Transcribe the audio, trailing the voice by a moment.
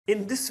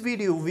In this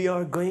video, we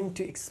are going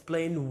to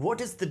explain what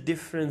is the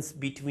difference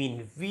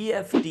between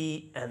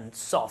VFD and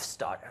soft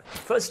starter.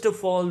 First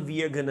of all,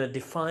 we are gonna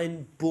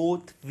define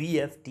both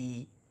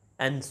VFD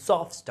and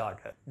soft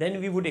starter. Then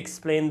we would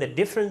explain the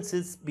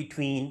differences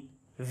between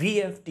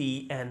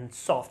VFD and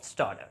soft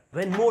starter.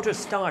 When motor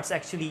starts,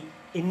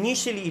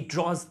 initially it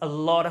draws a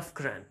lot of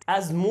current.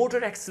 As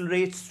motor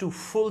accelerates to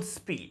full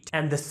speed,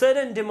 and the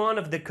sudden demand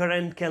of the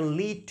current can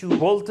lead to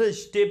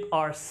voltage dip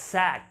or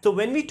sag. So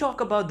when we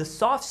talk about the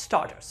soft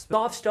starter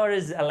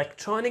is an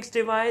electronics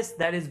device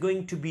that is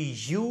going to be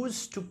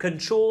used to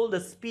control the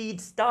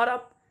speed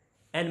startup,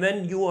 and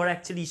when you are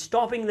actually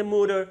stopping the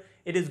motor,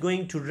 it is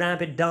going to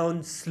ramp it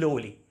down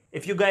slowly.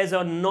 If you guys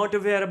are not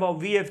aware about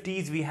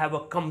VFDs, we have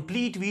a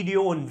complete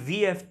video on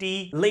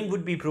VFD. Link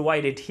would be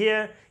provided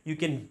here. You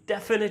can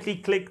definitely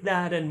click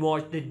that and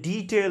watch the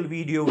detailed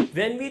video.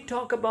 When we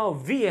talk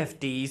about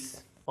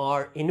VFDs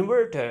or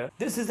inverter,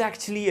 this is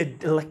actually an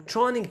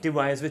electronic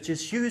device which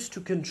is used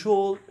to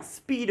control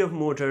speed of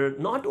motor,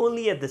 not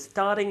only at the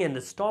starting and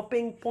the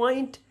stopping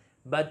point,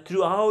 but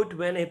throughout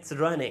when it's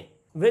running.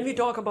 When we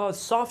talk about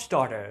soft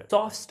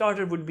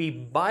starter would be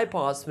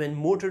bypass when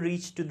motor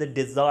reaches to the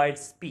desired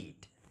speed.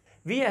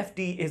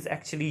 VFD is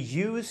actually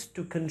used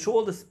to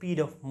control the speed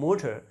of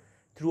motor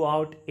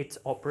throughout its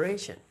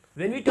operation.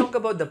 When we talk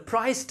about the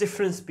price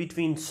difference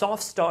between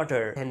soft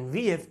starter and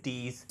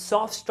VFDs,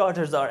 soft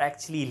starters are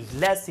actually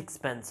less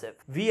expensive.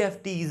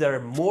 VFDs are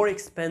more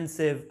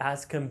expensive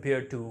as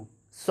compared to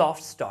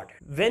soft starter.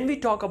 When we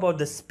talk about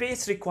the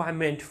space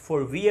requirement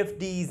for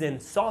VFDs and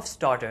soft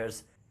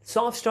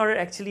starter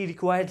actually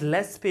required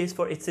less space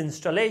for its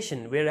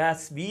installation,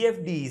 whereas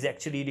VFDs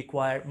actually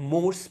require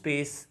more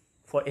space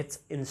for its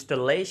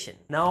installation.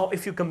 Now,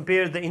 if you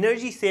compare the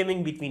energy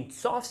saving between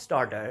soft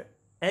starter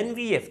and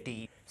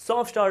VFD,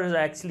 soft starters are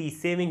actually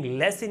saving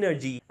less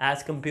energy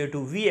as compared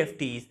to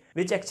VFDs,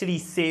 which actually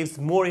saves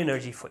more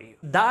energy for you.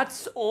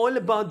 That's all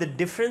about the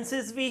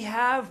differences we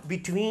have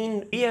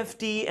between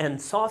VFD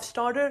and soft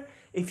starter.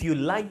 If you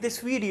like this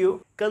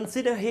video,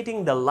 consider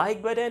hitting the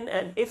like button,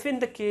 and if in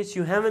the case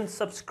you haven't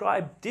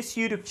subscribed this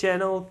YouTube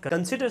channel,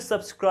 consider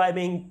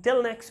subscribing.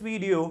 Till next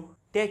video,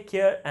 take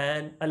care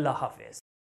and Allah Hafiz.